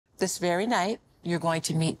This very night, you're going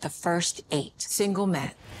to meet the first 8 single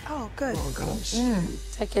men. Oh, good. Oh, gosh.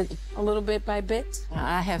 Take it a little bit by bit.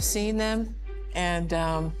 I have seen them, and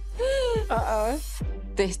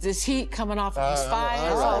this heat coming off of these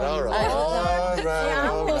fires. All right.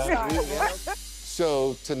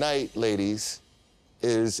 So tonight, ladies,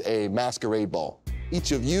 is a masquerade ball.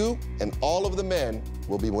 Each of you and all of the men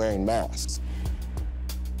will be wearing masks.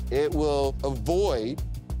 It will avoid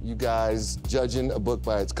you guys judging a book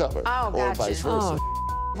by its cover, or vice versa.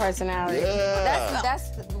 Personality. Yeah. That's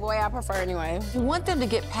the way I prefer anyway. You want them to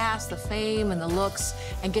get past the fame and the looks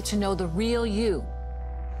and get to know the real you.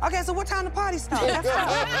 Okay, so what time the party start?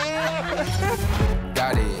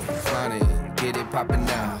 Got it, flaunt it, get it poppin'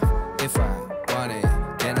 now. If I want it,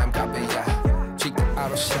 then I'm copping, yeah. Treat the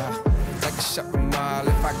auto shop like a shopping mall.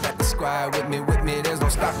 If I got the squad with me, there's no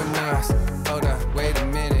stopping us. Hold up, wait a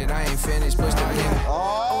minute, I ain't finished, push the pin.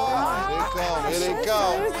 Here they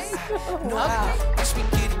come. Wow. Watch me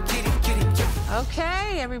get it, get it, get it, get it.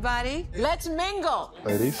 Okay, everybody, let's mingle.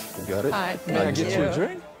 Ladies, you got it? Hi. May I get you a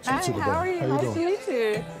drink? Hi, how are you? How you Nice doing? to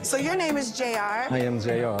meet you. So your name is JR. I am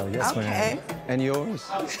JR, yes, Okay. ma'am. And yours?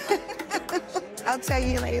 I'll tell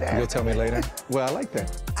you later. You'll tell me later? Well, I like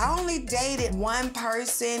that. I only dated one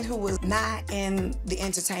person who was not in the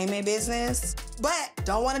entertainment business, but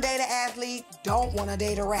don't want to date an athlete, don't want to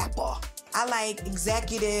date a rapper. I like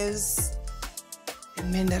executives and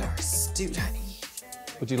men that are astute, honey.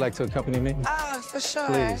 Would you like to accompany me? Oh, for sure.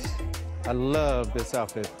 Please. I love this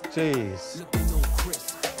outfit. Jeez.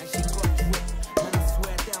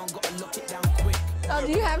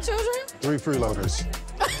 Do you have children? 3 freeloaders.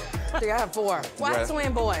 I think I have 4. Well, I have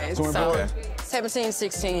twin boys. Twin boy? 17,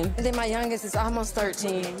 16. And then my youngest is almost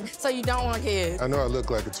 13. So you don't want kids. I know I look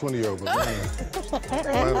like a 20-year-old, but man,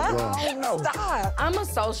 Stop. I'm a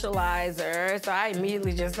socializer, so I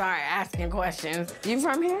immediately just started asking questions. You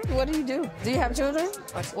from here? What do you do? Do you have children?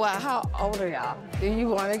 Well, how old are y'all? Do you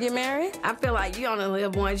want to get married? I feel like you only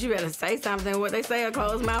live once. You better say something. What they say, a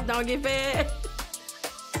closed mouth don't get fed.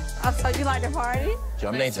 So you like to party?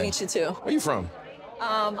 I'm Nathan. Meet you too. Where you from?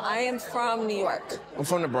 I am from New York. I'm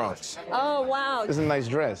from the Bronx. Oh, wow. This is a nice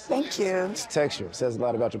dress. Thank you. It's texture. It says a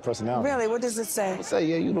lot about your personality. Really, what does it say? Say,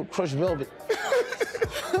 yeah, you look crushed velvet.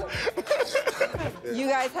 You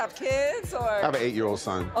guys have kids or? I have an 8-year-old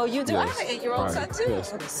son. Oh, you do? I Yes. have an 8-year-old son too.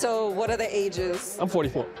 Yes. So what are the ages? I'm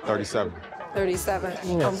 44. 37. 37.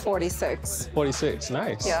 Yes. I'm 46. 46,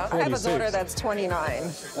 nice. Yeah, I have a 46. daughter that's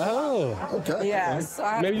 29. Oh. Okay. Yes. So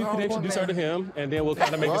I have Maybe a you can grown introduce her woman. to him, and then we'll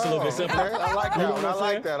kind of make this a little bit simpler. Okay. I like that one. I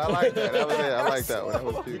like that. I like that. That was it. I like that one. That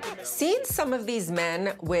was cute. Seen some of these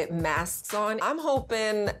men with masks on. I'm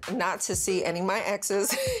hoping not to see any of my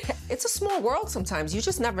exes. It's a small world sometimes. You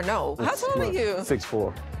just never know. How tall are you?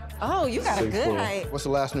 6'4". Oh, you got a good 6'4". height. What's the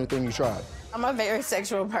last new thing you tried? I'm a very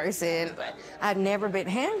sexual person, but I've never been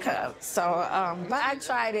handcuffed. So, but I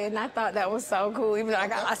tried it, and I thought that was so cool. Even though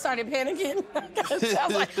I started panicking. I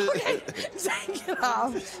was like, okay, take it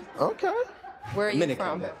off. Okay. Where are you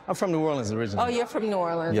from? I'm from New Orleans originally. Oh, you're from New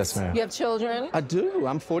Orleans. Yes, ma'am. You have children? I do.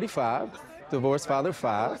 I'm 45. Divorced father,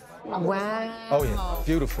 5. Wow. Oh, yeah.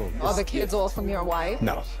 Beautiful. Are the kids all from your wife?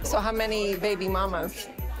 No. So how many baby mamas?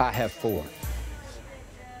 I have 4.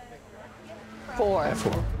 4. I have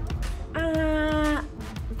 4.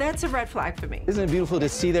 That's a red flag for me. Isn't it beautiful to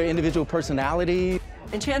see their individual personality?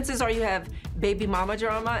 And chances are you have baby mama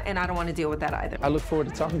drama, and I don't want to deal with that either. I look forward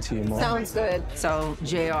to talking to you more. Sounds good. So,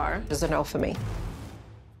 JR is a no for me.